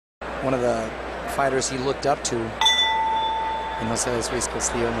one of the fighters he looked up to. And Jose Luis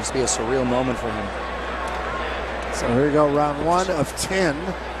Castillo. It must be a surreal moment for him. So here we go, round 1 of 10.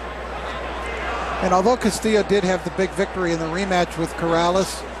 And although Castillo did have the big victory in the rematch with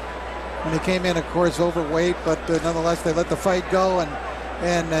Corrales, when he came in, of course, overweight, but nonetheless, they let the fight go,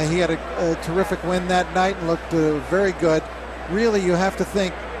 and he had a terrific win that night and looked very good. Really, you have to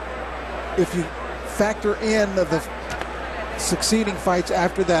think, if you factor in the succeeding fights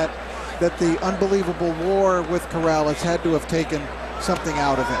after that, that the unbelievable war with Corrales had to have taken something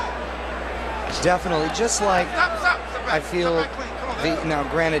out of him. Definitely, just like I feel, now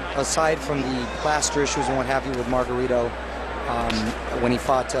granted, aside from the plaster issues and what have you with Margarito, when he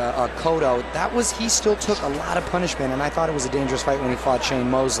fought Cotto, he still took a lot of punishment, and I thought it was a dangerous fight when he fought Shane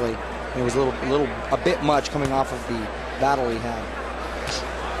Mosley. It was a bit much coming off of the battle he had.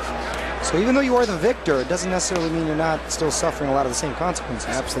 So even though you are the victor, it doesn't necessarily mean you're not still suffering a lot of the same consequences.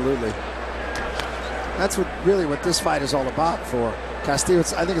 Absolutely. That's what this fight is all about for Castillo.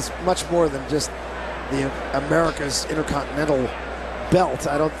 I think it's much more than just the America's Intercontinental belt.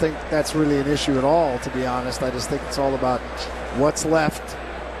 I don't think that's really an issue at all, to be honest. I just think it's all about what's left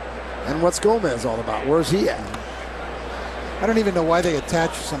and what's Gomez all about. Where's he at? I don't even know why they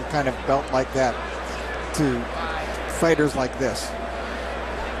attach some kind of belt like that to fighters like this.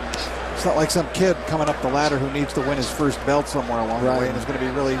 It's not like some kid coming up the ladder who needs to win his first belt somewhere along the way and is going to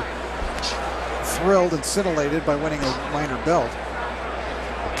be really thrilled and scintillated by winning a minor belt.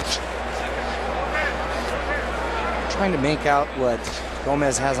 Trying to make out what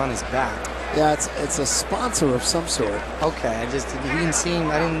Gomez has on his back. Yeah, it's a sponsor of some sort. Okay, I didn't seem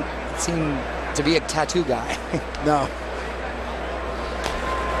to be a tattoo guy. No.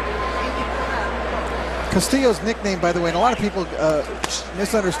 Castillo's nickname, by the way, and a lot of people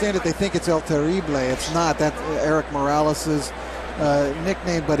misunderstand it. They think it's El Terrible. It's not. That's Eric Morales'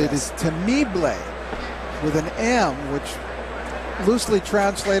 nickname, but it is Temible with an M, which loosely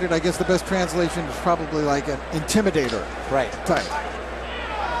translated, I guess the best translation is probably like an intimidator. Right. Type.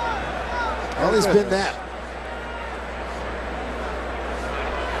 Well, he's been that.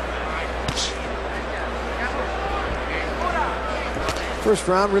 First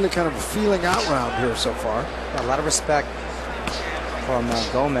round, really kind of a feeling out round here so far. A lot of respect from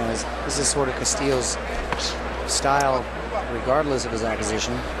Gomez. This is sort of Castillo's style, regardless of his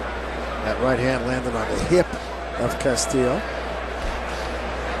opposition. That right hand landed on the hip of Castillo.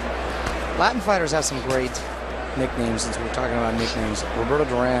 Latin fighters have some great nicknames, since we're talking about nicknames. Roberto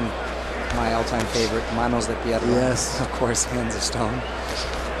Duran, my all-time favorite. Manos de Piedra. Yes. Of course, Hands of Stone.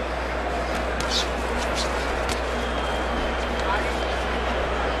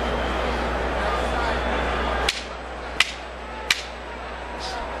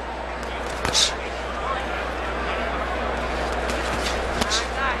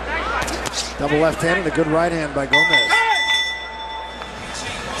 Double left hand and a good right hand by Gomez.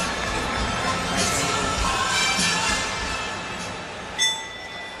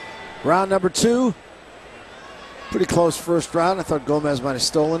 Round number 2. Pretty close first round. I thought Gomez might have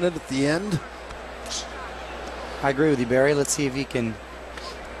stolen it at the end. I agree with you, Barry. Let's see if he can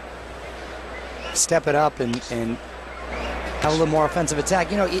step it up and have a little more offensive attack.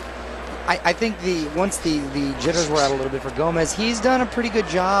 You know, I think once the jitters were out a little bit for Gomez, he's done a pretty good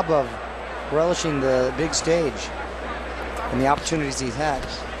job of relishing the big stage and the opportunities he's had.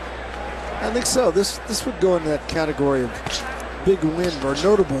 I think so. This would go in that category of big win or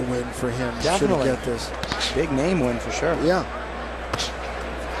notable win for him. Definitely. Should he get this. Big name win for sure. Yeah.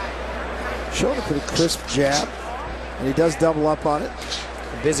 Showing a pretty crisp jab, and he does double up on it.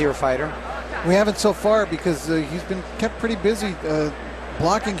 A busier fighter. We haven't so far because he's been kept pretty busy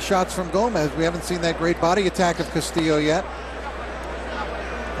blocking shots from Gomez. We haven't seen that great body attack of Castillo yet.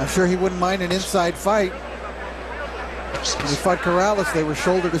 I'm sure he wouldn't mind an inside fight. When he fought Corrales, they were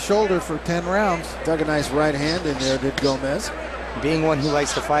shoulder to shoulder for 10 rounds. Dug a nice right hand in there, did Gomez. Being one who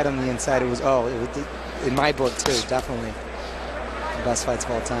likes to fight on the inside, it was in my book too, definitely the best fights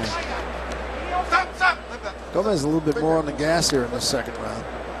of all time. Gomez a little bit more on the gas here in the second round.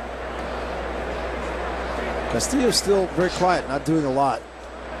 Castillo's still very quiet, not doing a lot.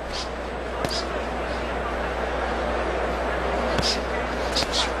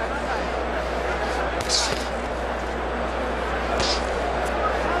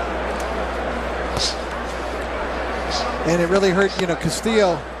 And it really hurt, you know,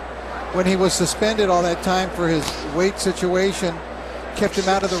 Castillo when he was suspended all that time for his weight situation, kept him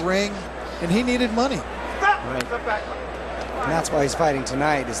out of the ring, and he needed money. Right. And that's why he's fighting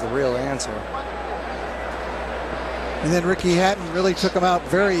tonight, is the real answer. And then Ricky Hatton really took him out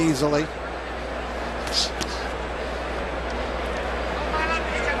very easily.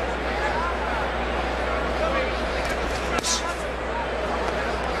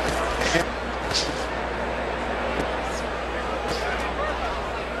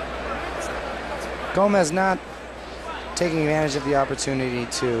 Gomez not taking advantage of the opportunity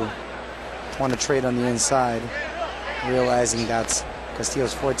to want to trade on the inside, realizing that's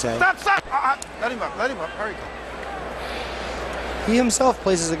Castillo's forte. Stop, stop! Let him up, hurry. He himself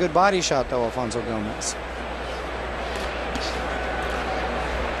places a good body shot, though, Alfonso Gomez.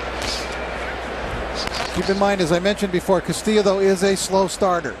 Keep in mind, as I mentioned before, Castillo, though, is a slow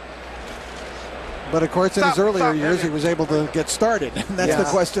starter. But, of course, in his earlier years, he was able to get started. And that's the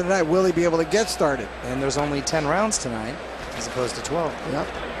question tonight. Will he be able to get started? And there's only 10 rounds tonight, as opposed to 12. Yep.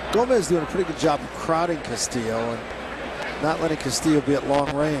 Gomez doing a pretty good job of crowding Castillo and not letting Castillo be at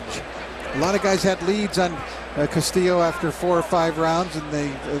long range. A lot of guys had leads on Castillo after 4 or 5 rounds, and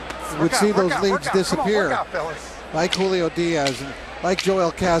they would see those leads disappear. Work out, like Julio Diaz and like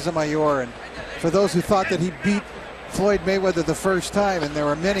Joel Casamayor. And for those who thought that he beat Floyd Mayweather the first time, and there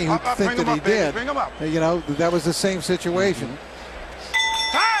were many who think that he did, you know, that was the same situation.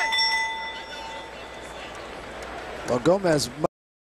 Well, Gomez